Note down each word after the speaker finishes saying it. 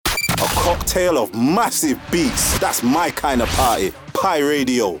cocktail of massive beats. That's my kind of party. Pi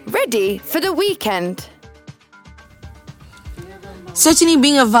Radio. Ready for the weekend. Certainly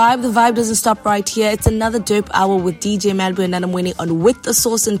being a vibe, the vibe doesn't stop right here. It's another dope hour with DJ Madbu and Nanamwini on With the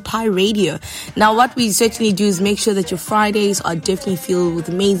Source and Pi Radio. Now, what we certainly do is make sure that your Fridays are definitely filled with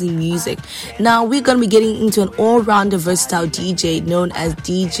amazing music. Now, we're going to be getting into an all-rounder versatile DJ known as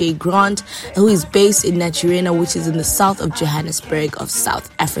DJ Grant, who is based in Naturena, which is in the south of Johannesburg of South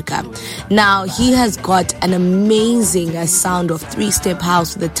Africa. Now, he has got an amazing sound of three-step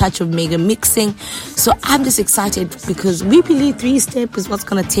house with a touch of mega mixing. So I'm just excited because we believe three-step is what's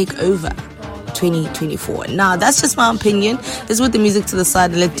going to take over 2024. Now, that's just my opinion. Let's put the music to the side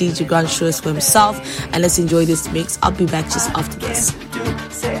and let DJ Grant show us for himself, and let's enjoy this mix. I'll be back just after this.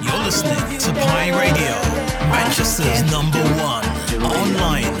 You're listening to Pi Radio, Manchester's #1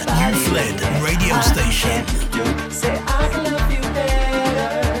 online youth-led radio station. I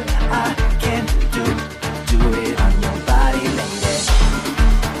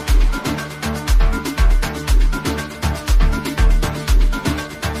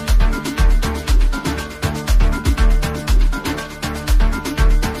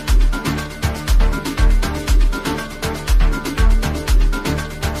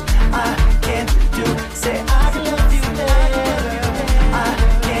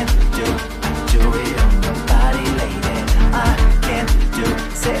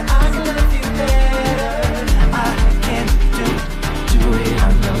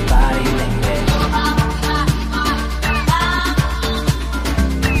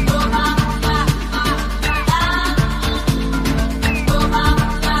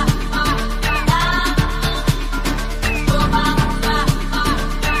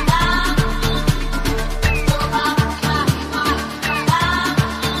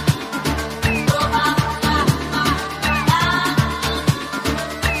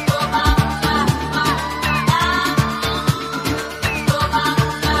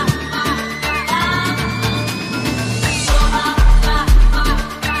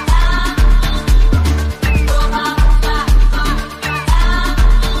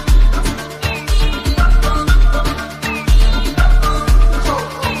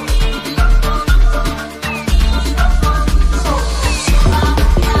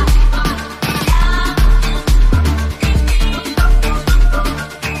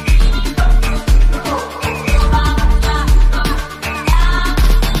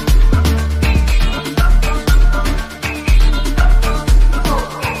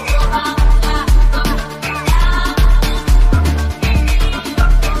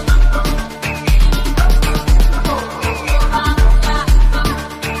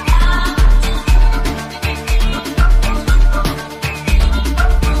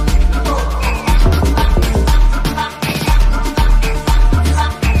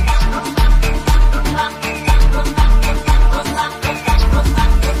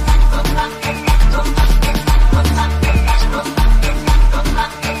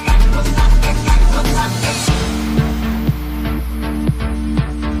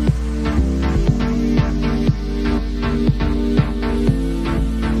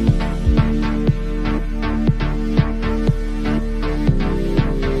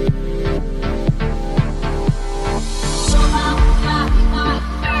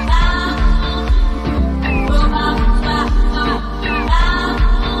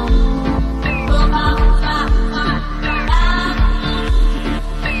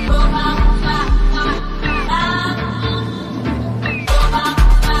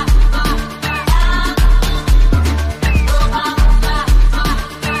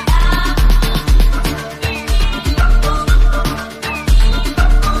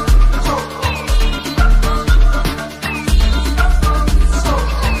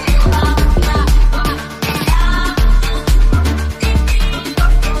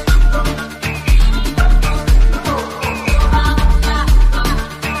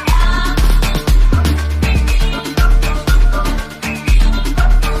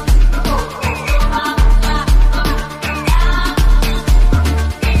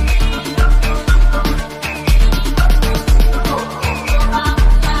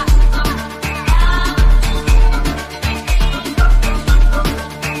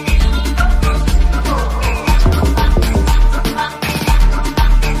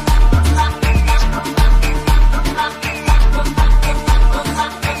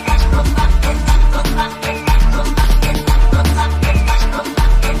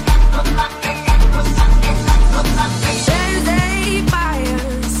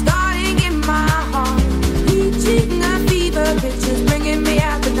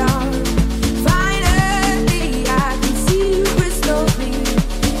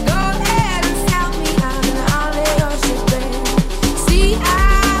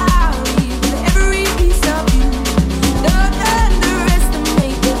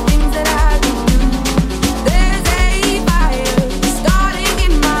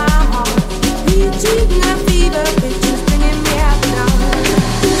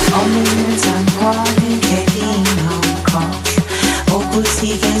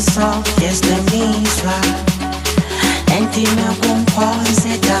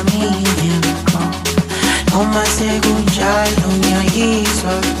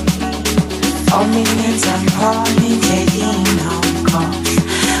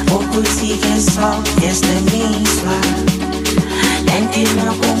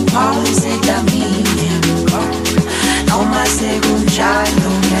kumpose damiyemko noma sekunjalo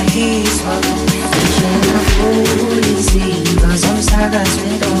ngiyahizwa ngishena futhi izinto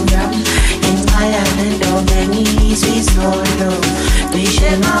zomsakazweni wami ngenxa yalento bengizwa izolo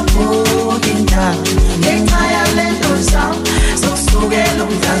ngishena futhi indaba ngenxa yalento zami sokusukela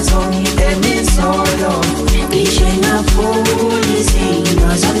umdanso ngidemizolo ngishena futhi izinto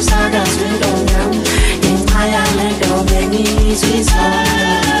zomsakazweni wami ngenxa yalento bengizwa izolo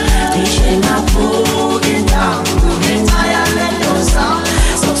ngishena futhi indaba ngenxa yalento zami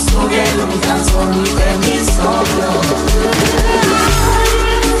sokusukela umdanso ngidemizolo.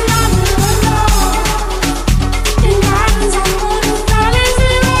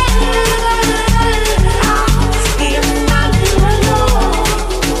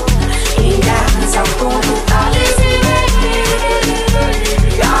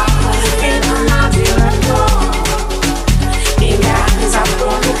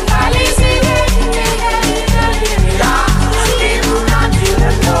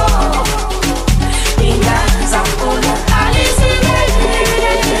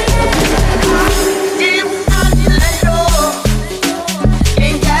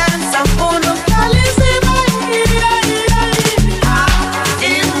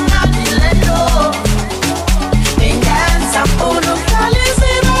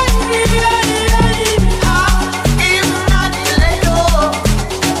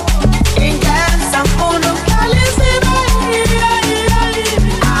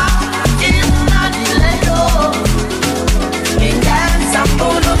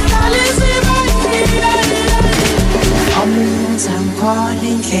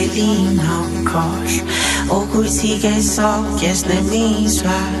 Yes,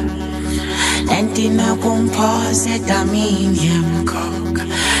 nemizwa entina kumpose damiyemko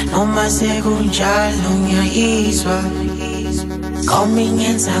noma sekunjalo ngiyahizwa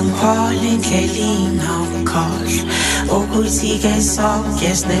komingenza ngiphole indlela ingawukhohlwa ukuthi-ke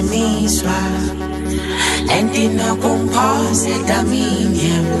sonke sinemizwa entina kumpose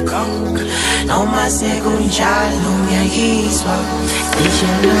damiyemko noma sekunjalo ngiyahizwa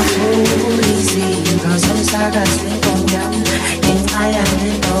ngishena futhi izinto zomsakazweni wami ngenxa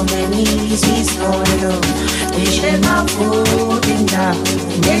yalento bengizwa izolo ngishena futhi indaba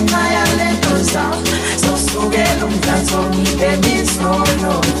ngenxa yalento zami sokusukela umdanso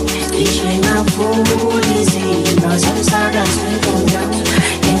ngidemizolo ngishena futhi izinto zomsakazweni wami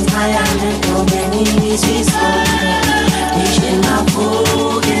ngenxa yalento bengizwa izolo ngishena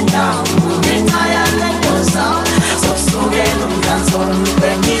futhi indaba ngenxa yalento zami sokusukela umdanso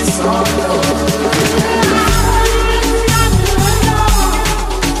ngidemizolo.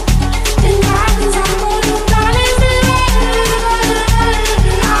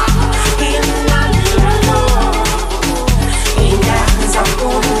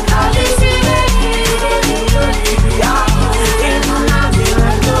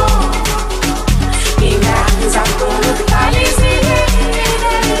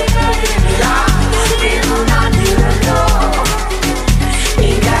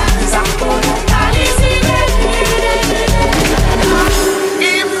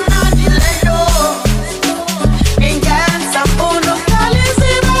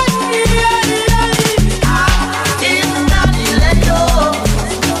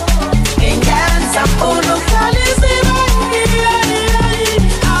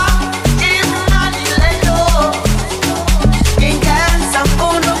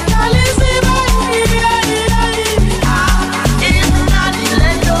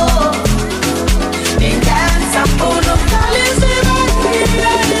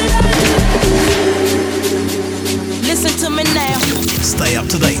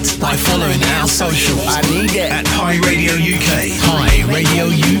 At Pi Radio UK. Pi Radio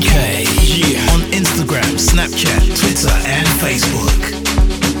UK. Yeah. On Instagram, Snapchat, Twitter, and Facebook.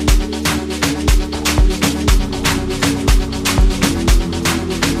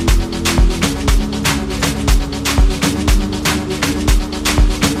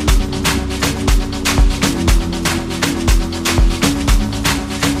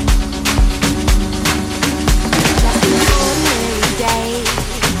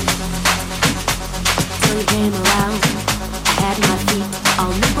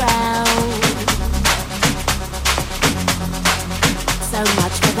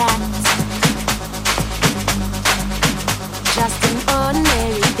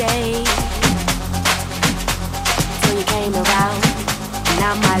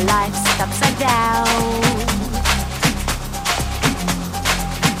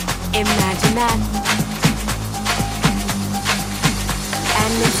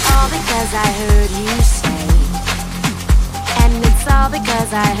 And it's all because I heard you say, and And it's all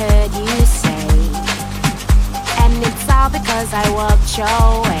because I heard you say. And it's all because I walked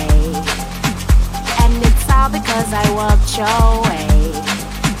your way. And it's all because I walked your way.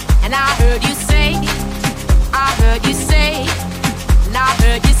 And I heard you say, I heard you say, and I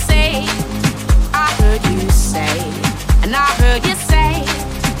heard you say, I heard you say, and I heard you say,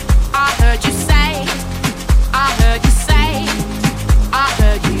 I heard you say, I heard you say, I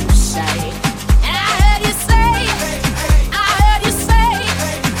heard you say, and I heard you say, I heard you say,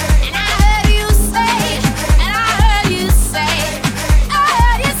 and I heard you say, and I heard you say, I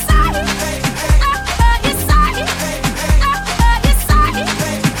heard you say, I heard you say, I heard you say,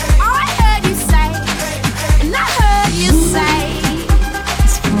 oh I heard you say, and I heard you say.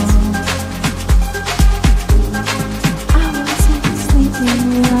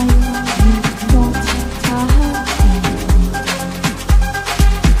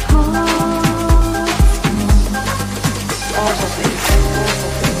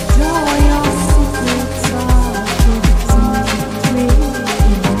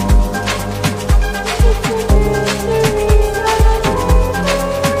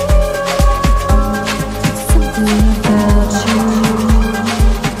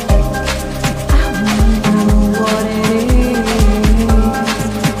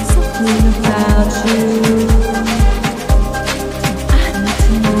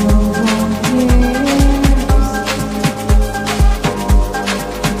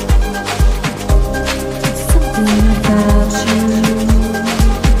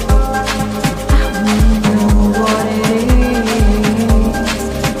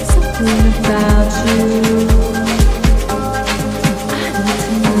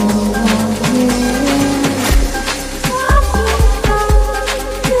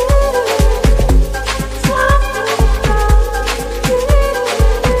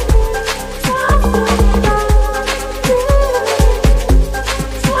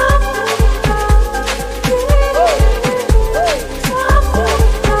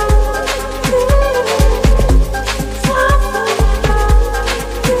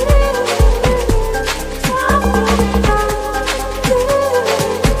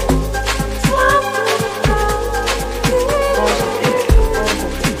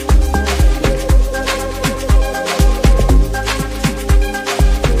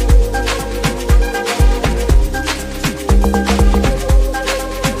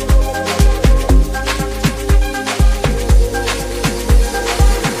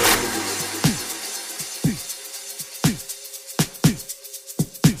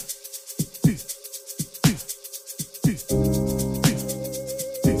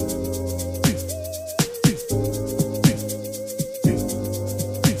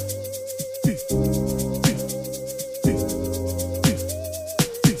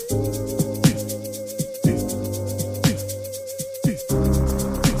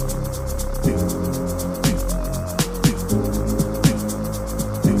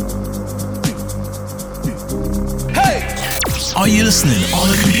 Are you listening on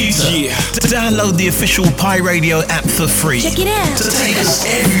the computer? Yeah. Download the official Pi Radio app for free. Check it out. To take us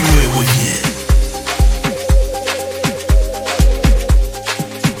everywhere with you.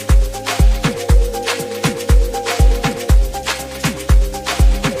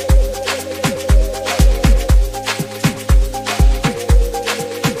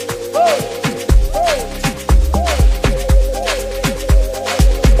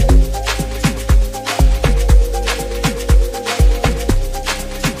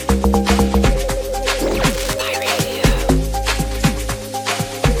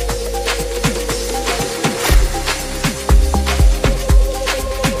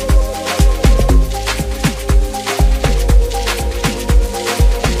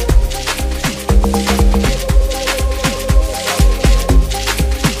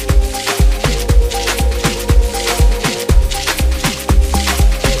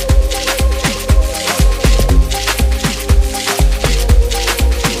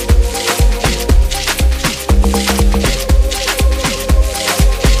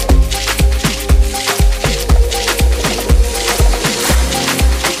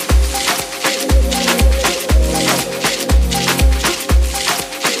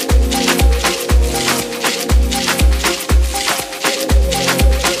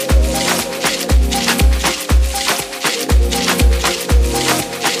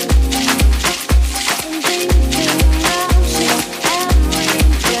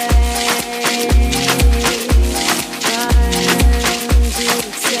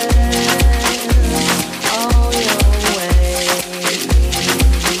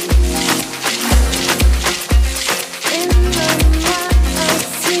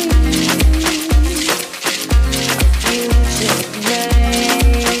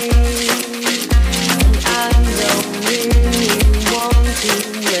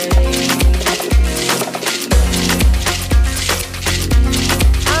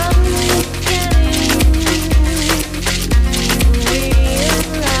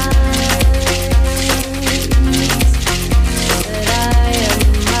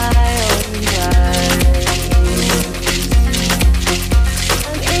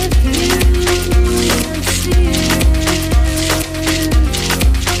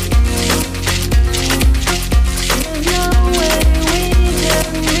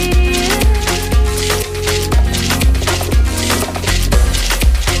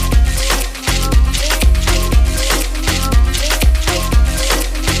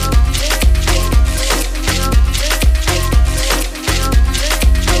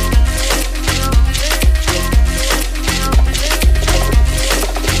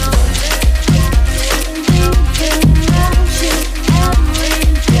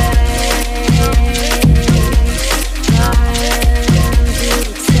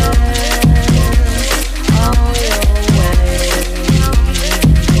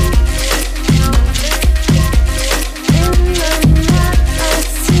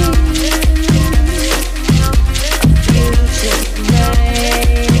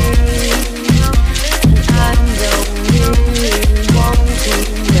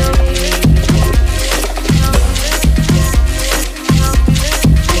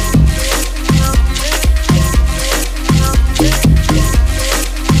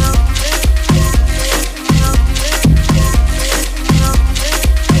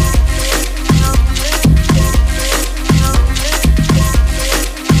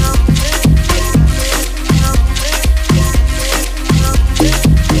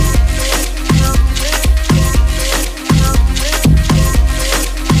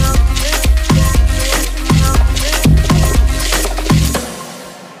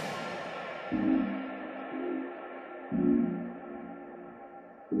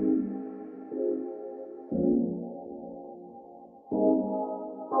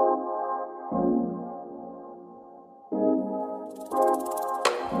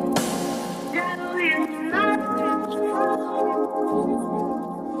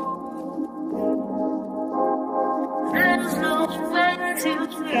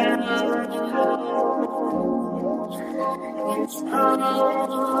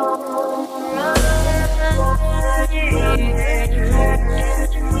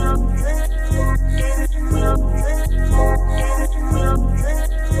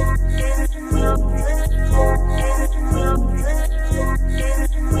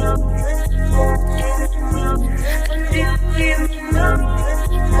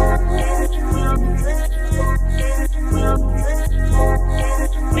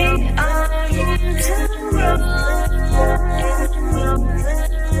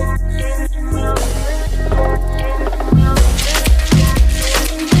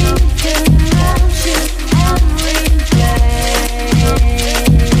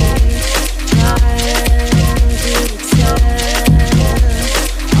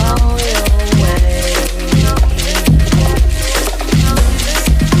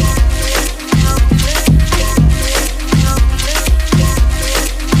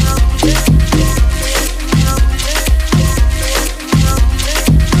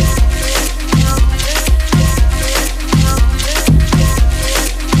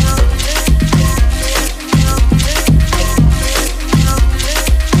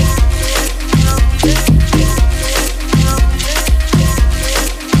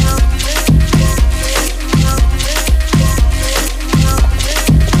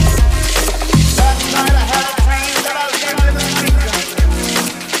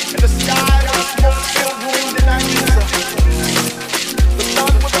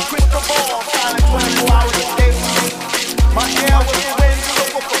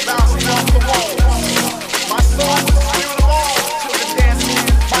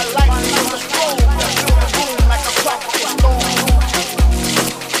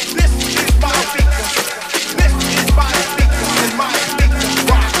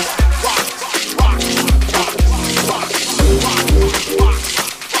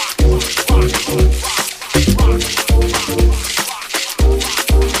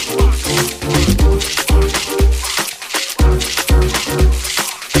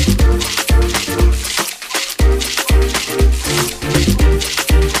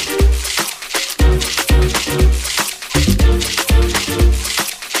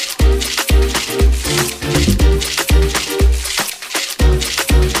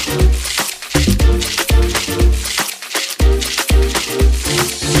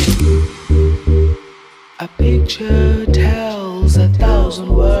 picture tells 1,000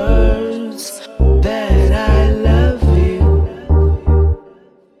 words that I love you.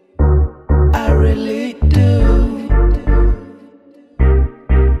 I really do.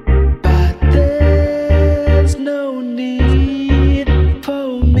 But there's no need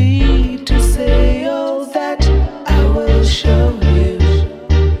for me to say all that. I will show you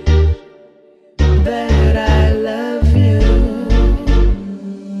that I love you.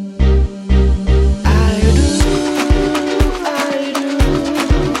 I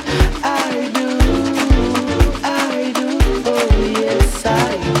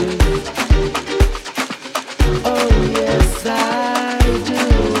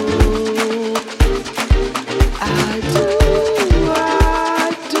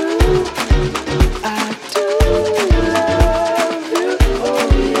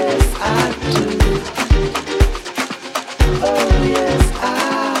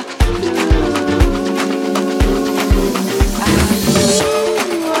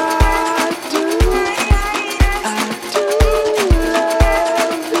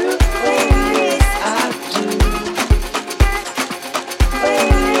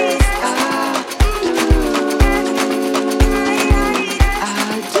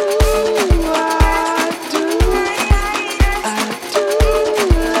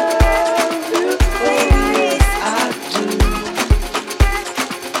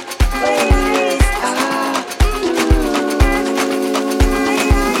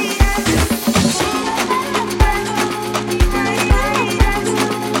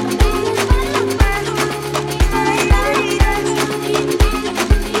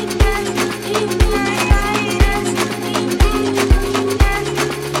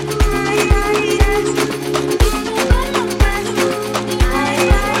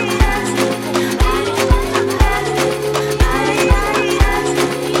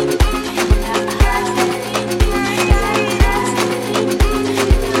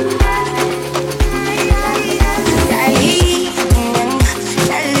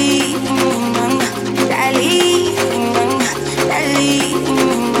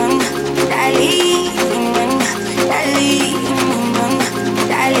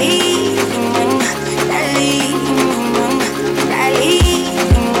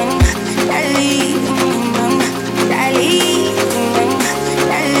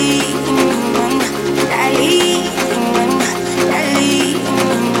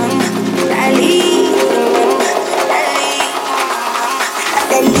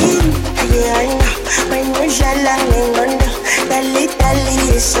uhlala ngenqondo dali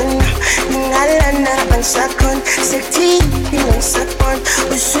isona ngingalana bansakhona sekuthini ngisabona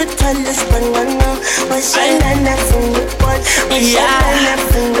usuthola isibongono wasalana fungibona wasalana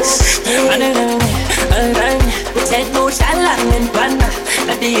fungibona uthena uhlala ngendwana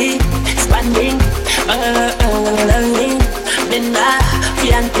kade spanding mina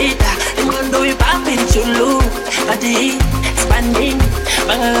uyandida ingqondo uyibamba injulu kade spanding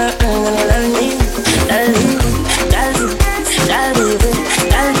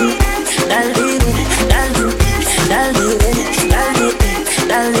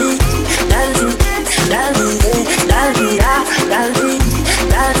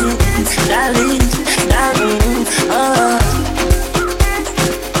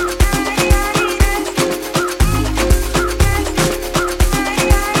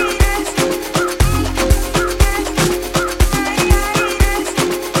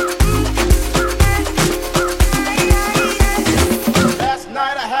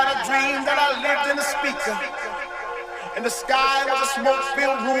In the sky was a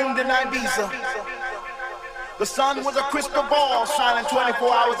smoke-filled room in Ibiza. The sun was a crystal ball shining 24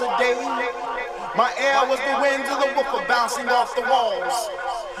 hours a day. My air was the winds of the woofer bouncing off the walls.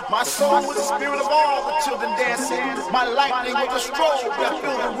 My soul was the spirit of all the children dancing. My lightning was a strobe that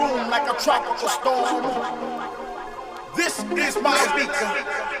filled the room like a tropical storm. This is my speaker.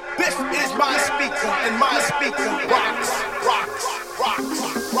 This is my speaker, and my speaker rocks, rocks,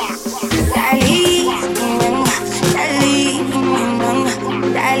 rocks, rocks, rocks.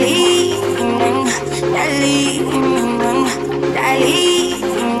 Dali.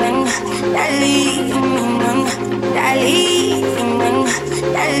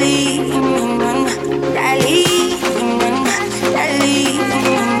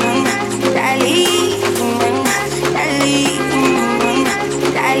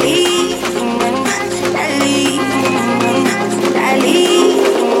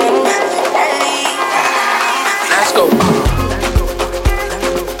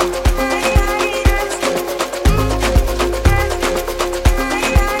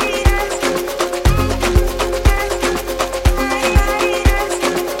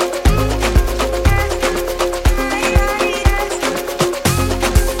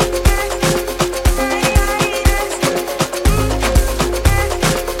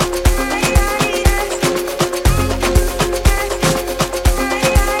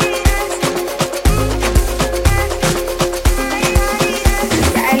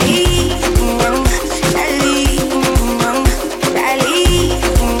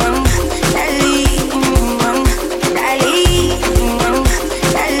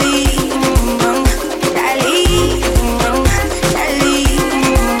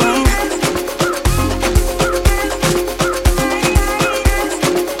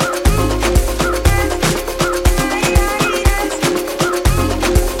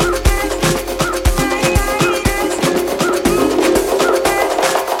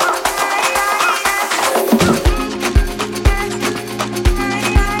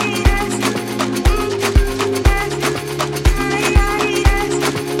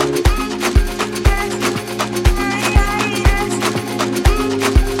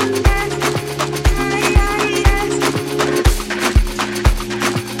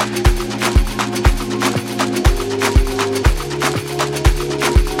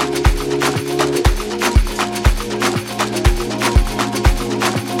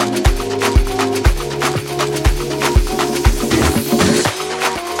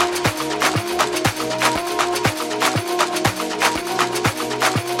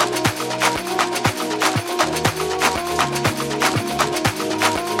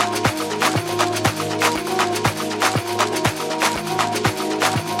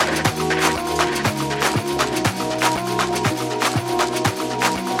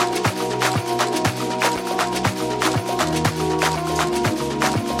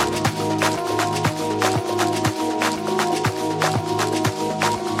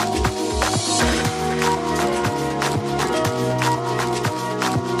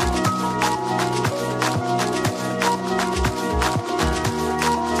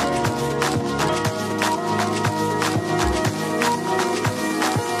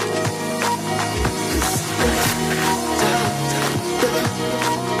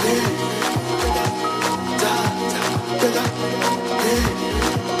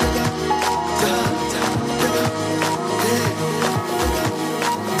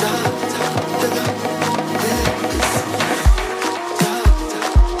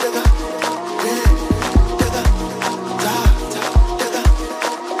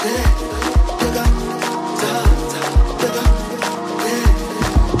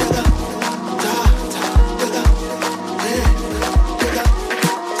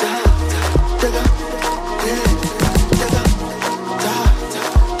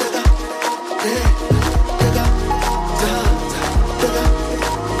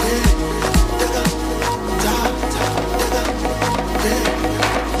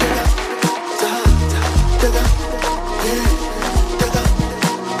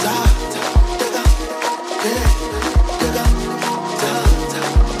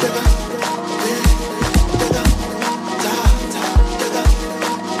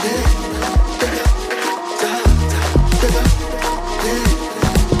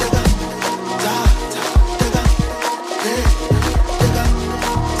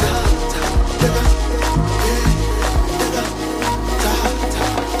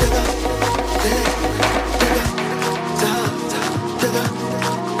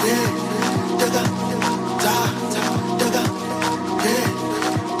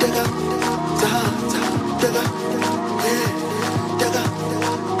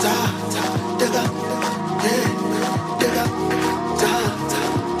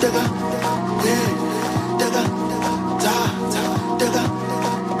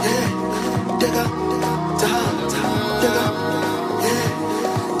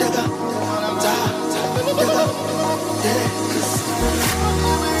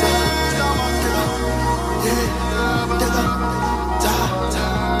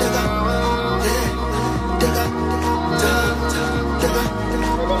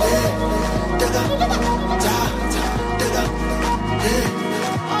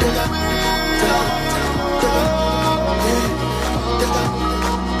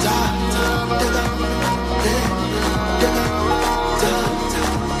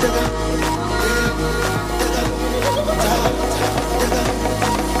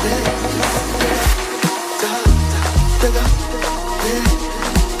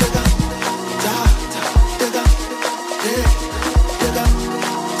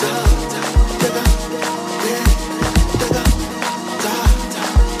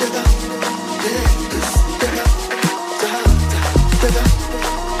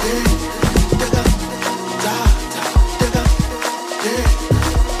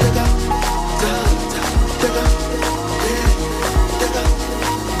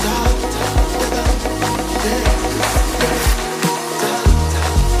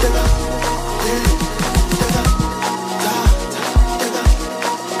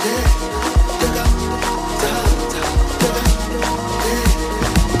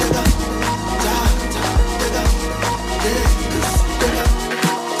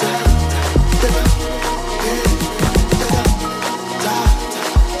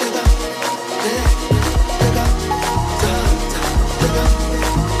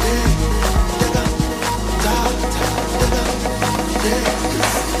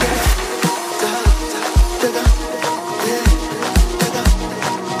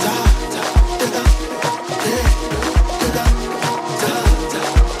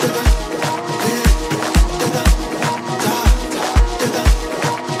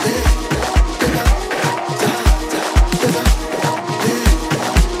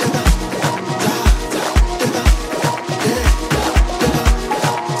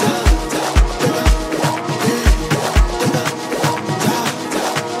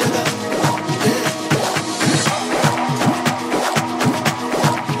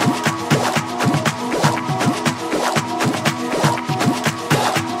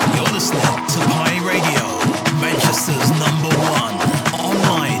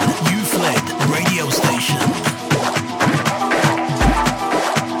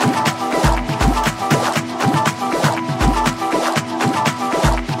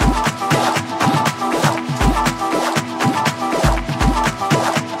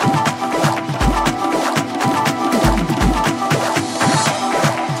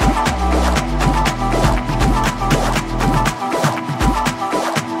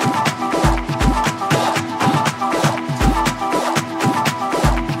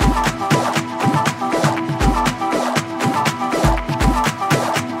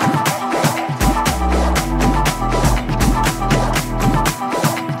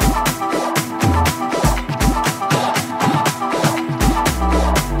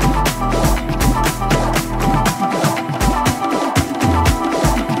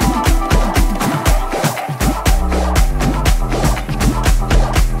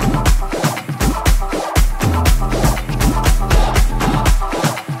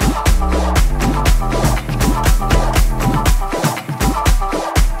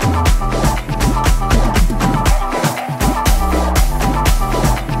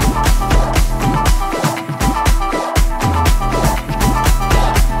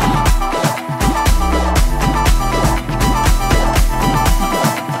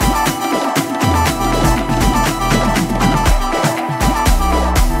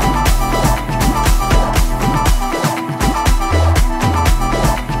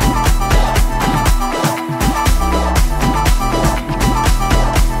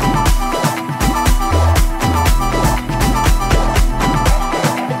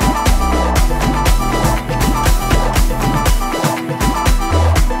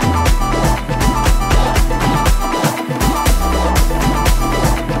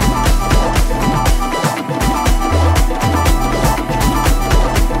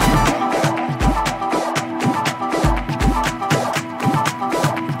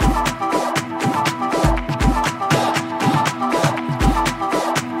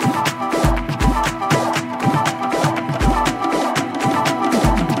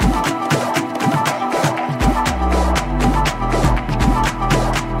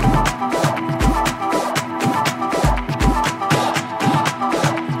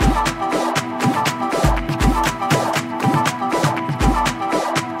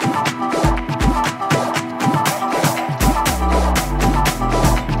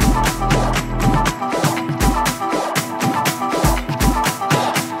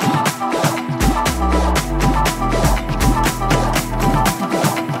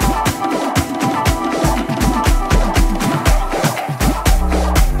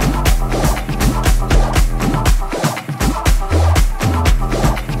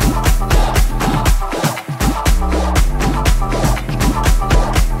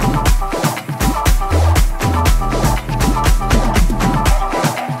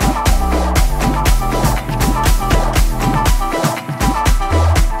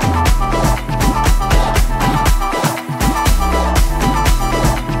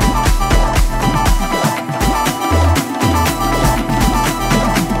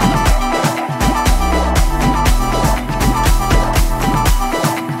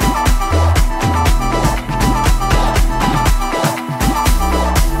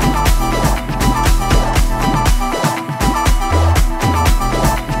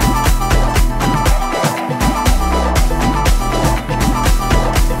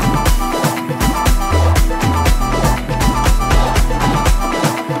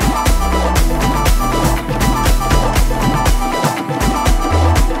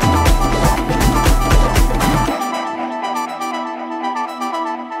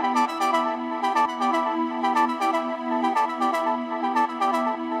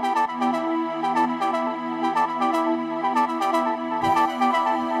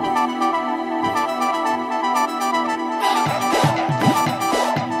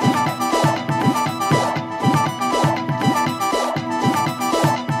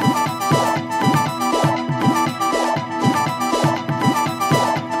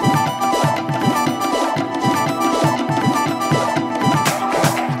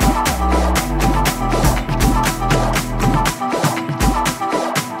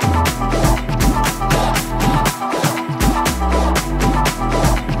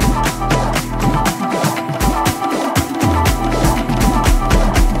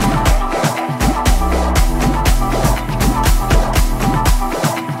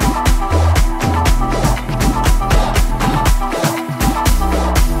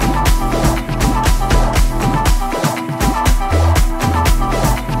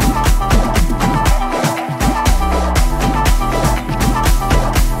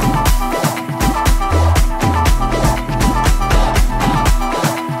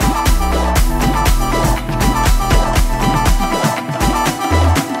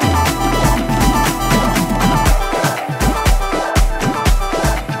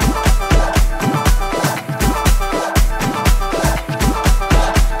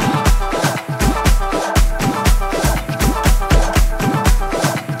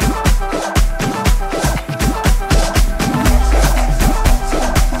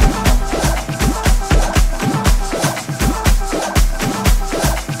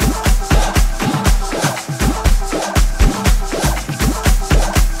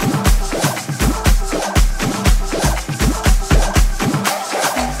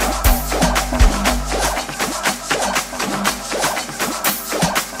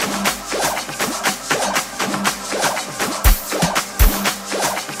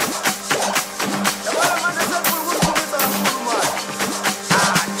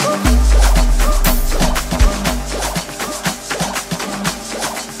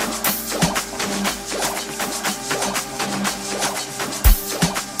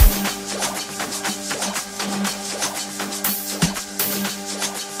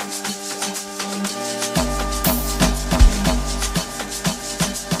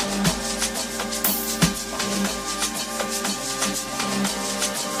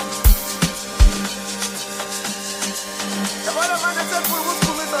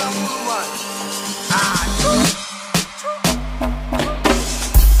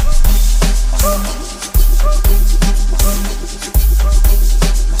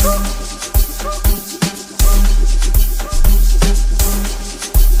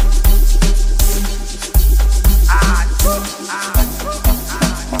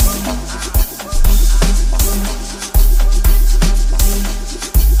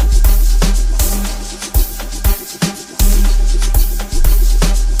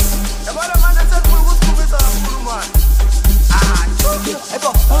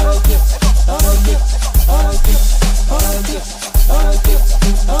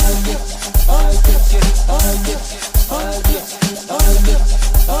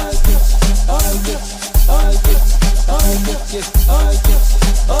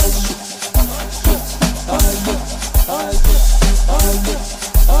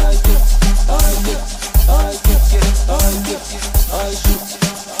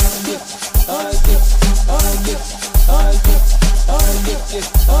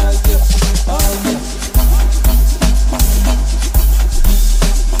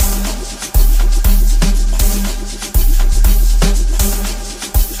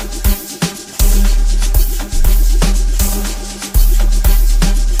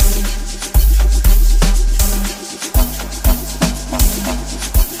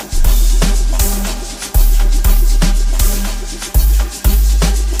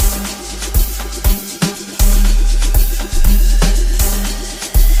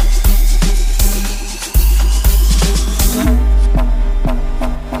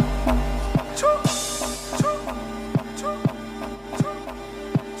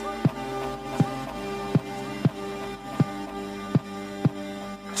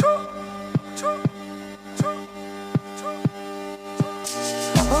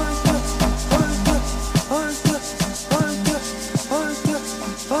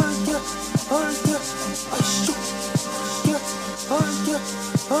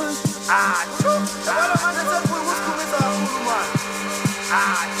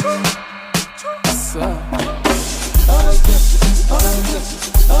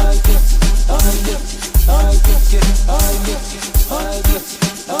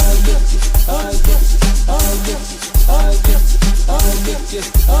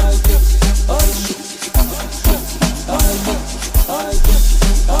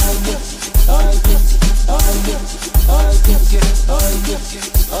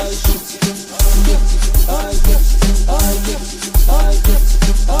 I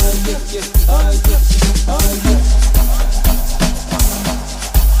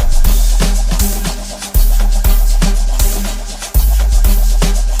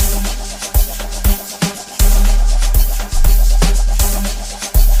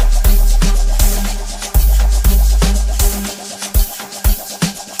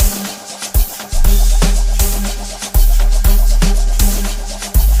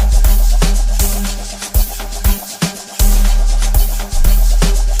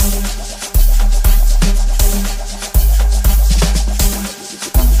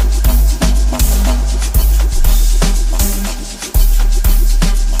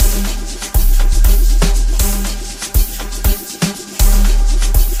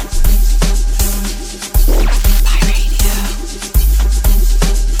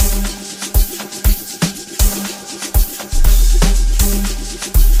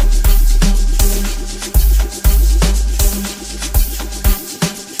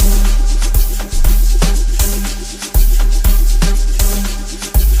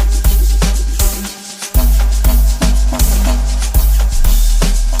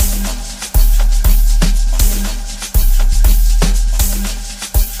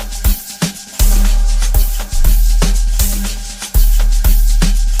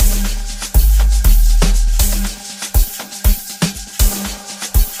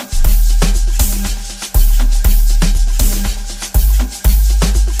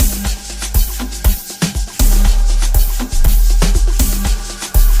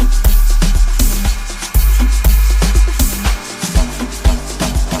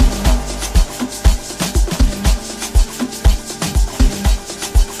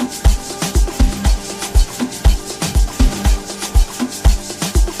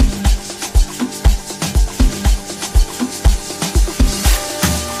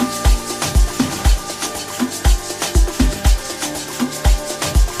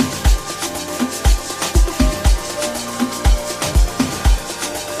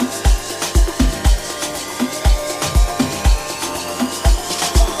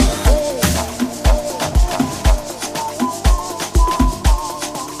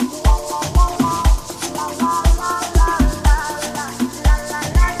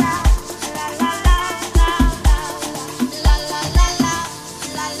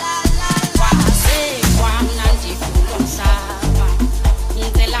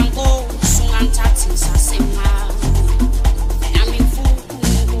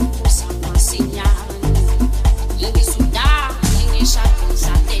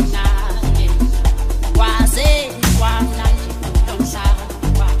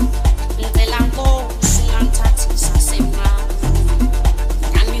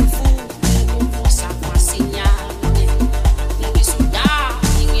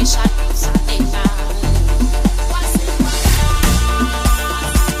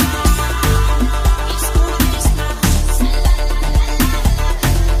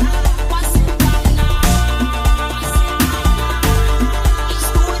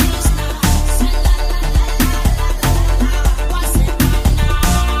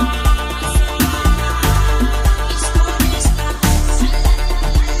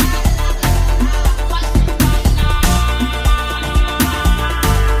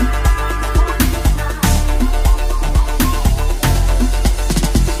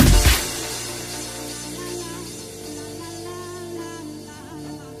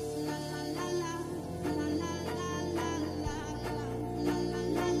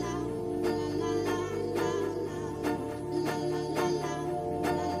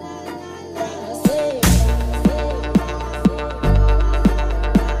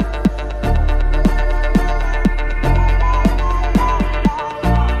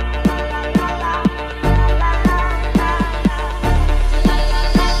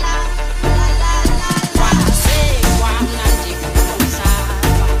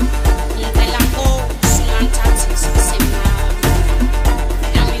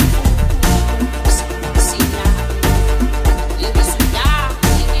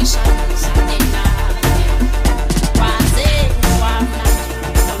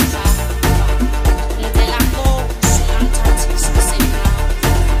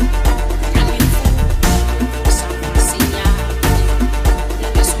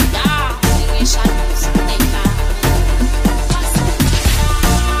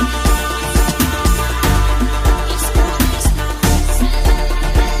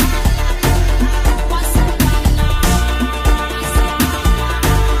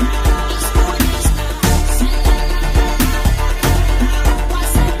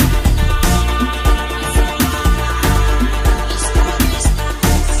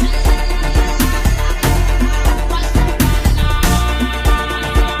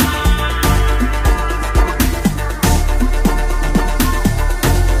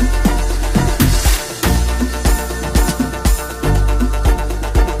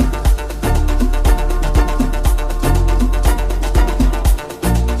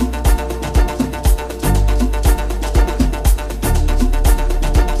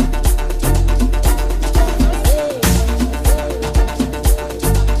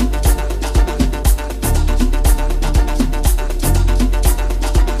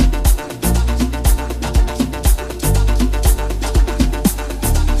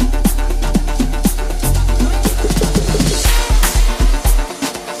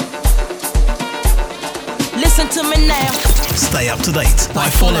Stay up to date by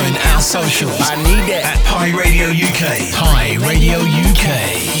following our socials. I need that. At Pi Radio UK. Pi Radio UK.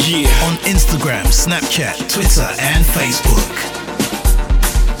 Yeah. On Instagram, Snapchat, Twitter and Facebook.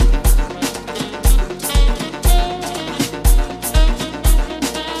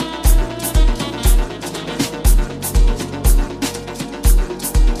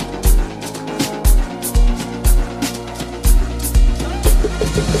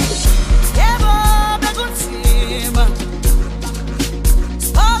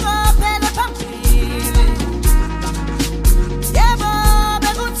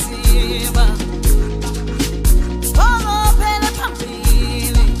 Open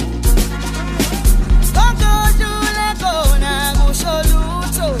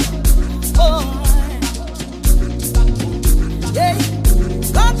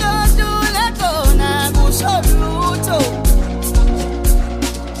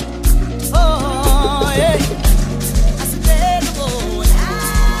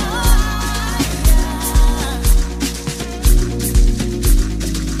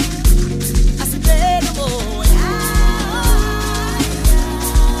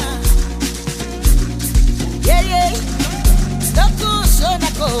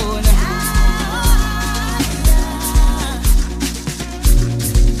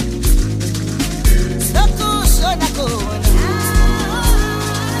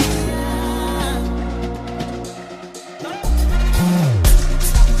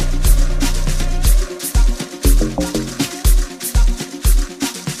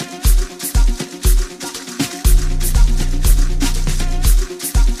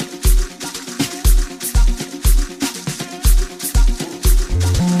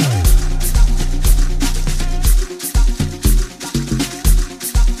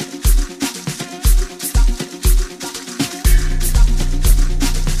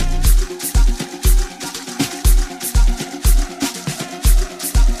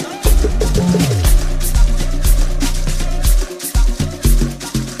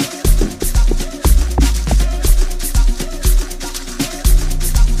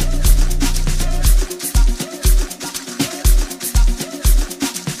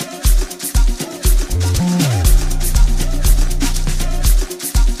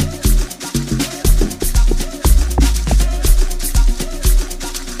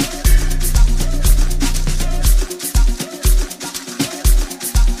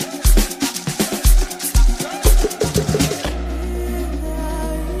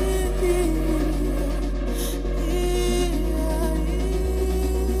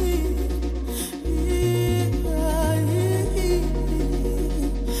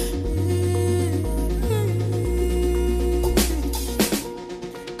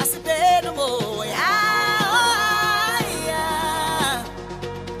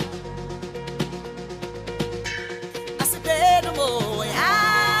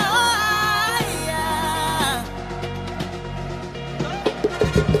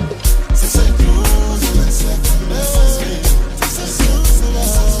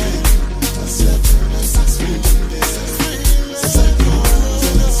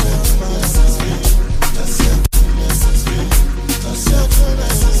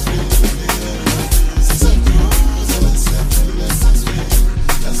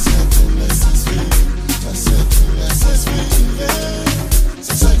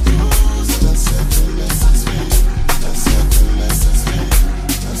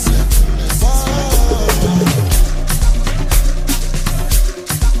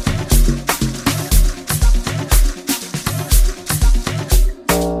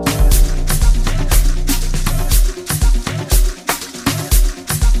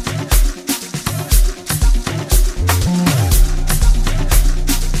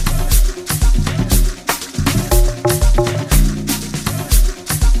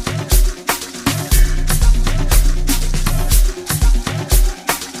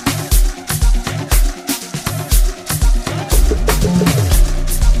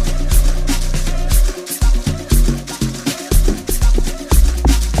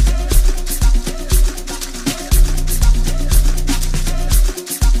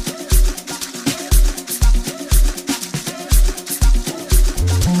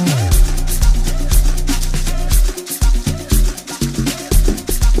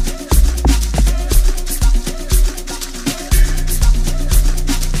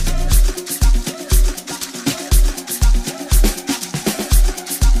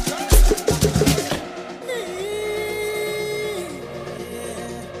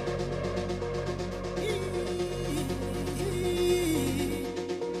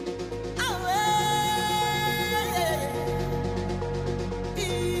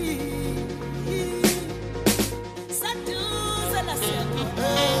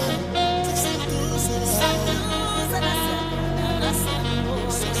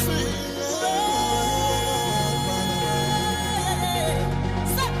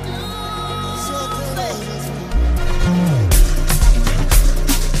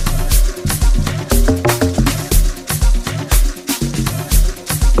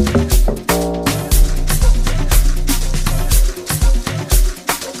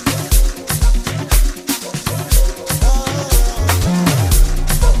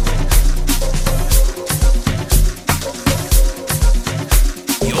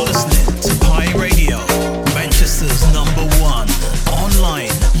You're listening to Pi Radio, Manchester's #1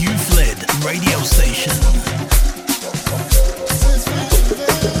 online youth-led radio station.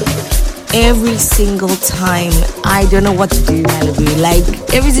 Every single time, I don't know what to do, Malibu.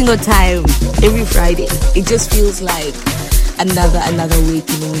 Like, every single time, every Friday, it just feels like another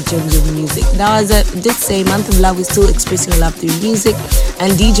awakening in terms of music. Now, as I did say, Month of Love is still expressing love through music,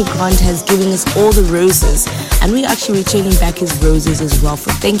 and DJ Grant has given us all the roses, and we're actually returning back his roses as well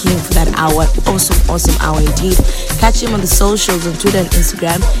for thanking him for that hour. Awesome hour indeed. Catch him on the socials on Twitter and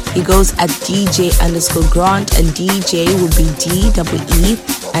Instagram. He goes at DJ_Grant, and DJ will be DEE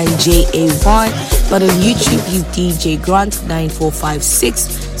and JA1. But on YouTube, he's DJ Grant 9456.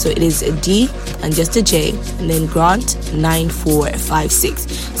 So it is a D and just a J, and then Grant 9456.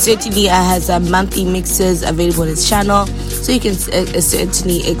 Certainly, has monthly mixes available on his channel, so you can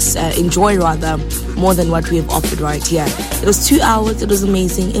certainly enjoy more than what we have offered right here. It was 2 hours. It was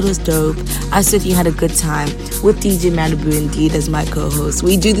amazing. It was dope. I certainly had a good time with DJ Malibu indeed as my co-host.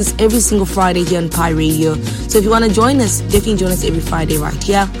 We do this every single Friday here on Pi Radio. So if you want to join us, definitely join us every Friday right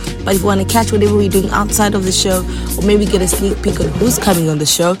here. But if you want to catch whatever we're doing outside of the show, or maybe get a sneak peek on who's coming on the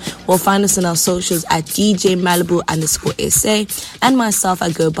show, well, find us on our socials at DJ Malibu_SA, and myself, I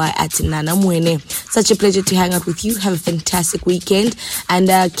go by at Nana Mwene. Such a pleasure to hang out with you. Have a fantastic weekend, and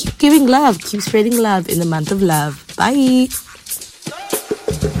keep giving love, keep spreading love in the month of love. Bye.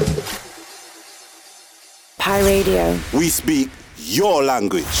 Pi Radio, We speak your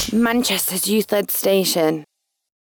language. Manchester's youth-led station.